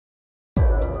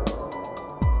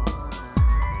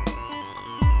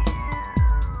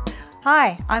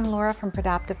Hi, I'm Laura from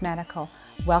Productive Medical.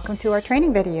 Welcome to our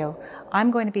training video.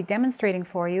 I'm going to be demonstrating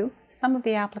for you some of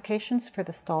the applications for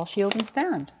the STAL Shield and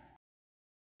Stand.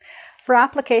 For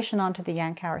application onto the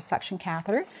Yankauer suction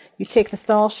catheter, you take the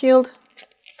STAL Shield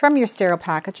from your sterile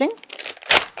packaging,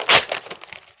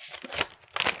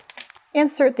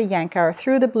 insert the Yankauer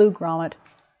through the blue grommet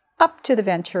up to the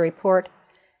venturi port,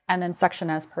 and then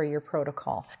suction as per your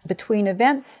protocol. Between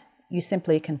events, you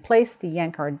simply can place the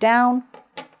Yankauer down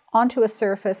onto a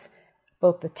surface.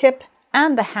 Both the tip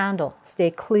and the handle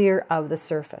stay clear of the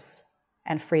surface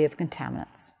and free of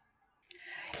contaminants.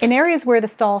 In areas where the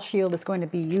STAL Shield is going to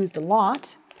be used a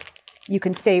lot, you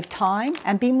can save time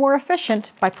and be more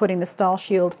efficient by putting the STAL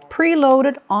Shield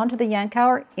preloaded onto the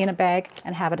Yankauer in a bag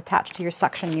and have it attached to your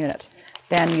suction unit.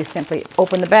 Then you simply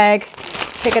open the bag,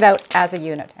 take it out as a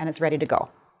unit, and it's ready to go.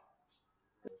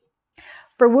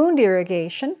 For wound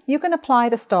irrigation, you can apply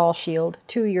the STAL Shield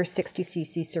to your 60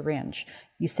 cc syringe.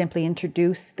 You simply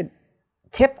introduce the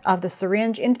tip of the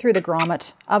syringe in through the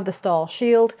grommet of the STAL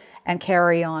Shield and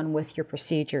carry on with your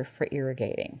procedure for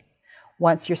irrigating.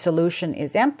 Once your solution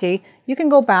is empty, you can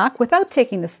go back without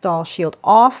taking the STAL Shield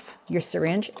off your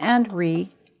syringe and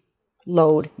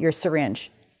reload your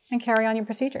syringe and carry on your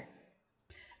procedure.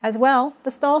 As well, the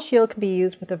STAL Shield can be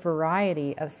used with a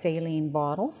variety of saline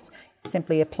bottles.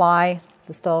 Simply apply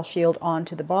the STAL Shield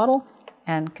onto the bottle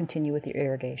and continue with your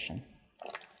irrigation.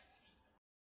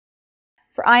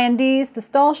 For INDs, the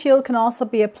STAL Shield can also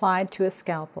be applied to a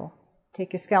scalpel.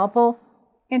 Take your scalpel,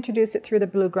 introduce it through the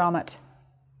blue grommet,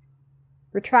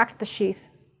 retract the sheath,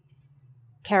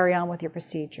 carry on with your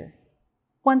procedure.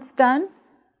 Once done,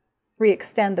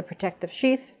 re-extend the protective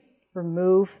sheath,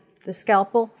 remove the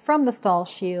scalpel from the STAL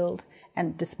Shield,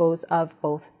 and dispose of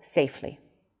both safely.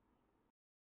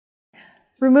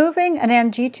 Removing an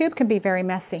NG tube can be very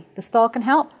messy. The STAL can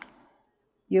help.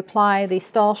 You apply the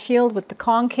STAL Shield with the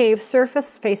concave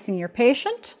surface facing your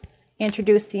patient,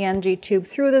 introduce the NG tube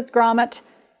through the grommet,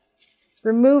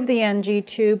 remove the NG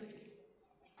tube.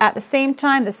 At the same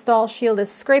time, the STAL Shield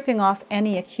is scraping off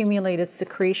any accumulated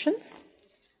secretions.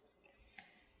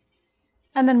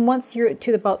 And then once you're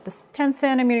to about the 10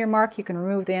 centimeter mark, you can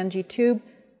remove the NG tube.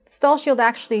 The STAL Shield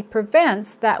actually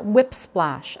prevents that whip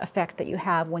splash effect that you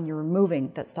have when you're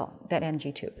removing that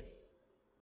NG tube.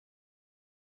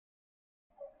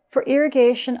 For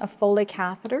irrigation of Foley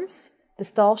catheters, the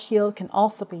STAL Shield can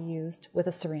also be used with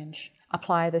a syringe.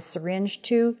 Apply the syringe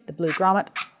to the blue grommet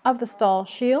of the STAL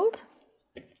Shield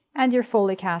and your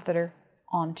Foley catheter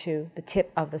onto the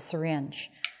tip of the syringe.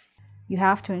 You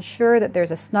have to ensure that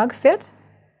there's a snug fit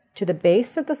to the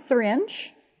base of the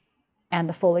syringe and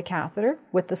the Foley catheter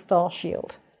with the STAL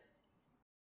Shield.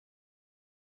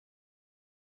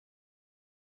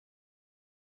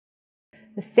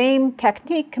 The same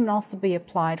technique can also be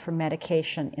applied for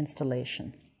medication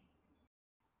installation.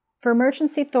 For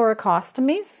emergency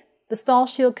thoracostomies, the STAL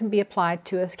Shield can be applied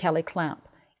to a Kelly clamp.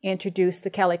 Introduce the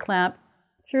Kelly clamp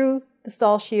through the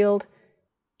STAL Shield,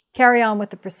 carry on with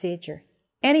the procedure.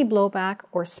 Any blowback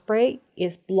or spray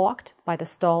is blocked by the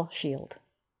STAL Shield.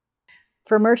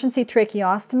 For emergency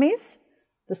tracheostomies,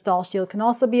 the STAL Shield can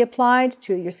also be applied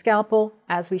to your scalpel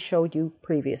as we showed you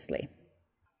previously.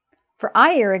 For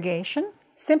eye irrigation,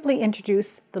 simply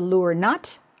introduce the luer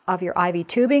nut of your IV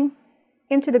tubing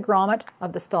into the grommet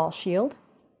of the STAL Shield,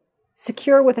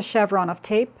 secure with a chevron of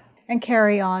tape, and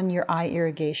carry on your eye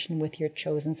irrigation with your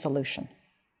chosen solution.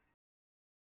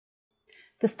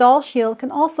 The STAL Shield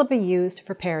can also be used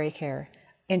for pericare.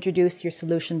 Introduce your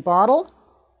solution bottle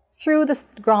through the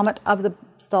grommet of the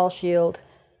STAL Shield,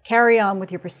 carry on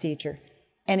with your procedure.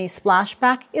 Any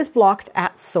splashback is blocked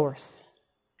at source.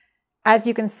 As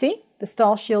you can see, the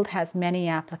STAL Shield has many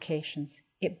applications.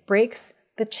 It breaks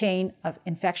the chain of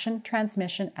infection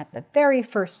transmission at the very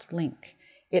first link.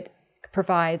 It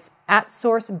provides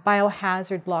at-source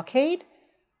biohazard blockade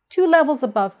 2 levels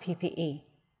above PPE.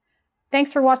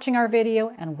 Thanks for watching our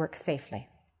video and work safely.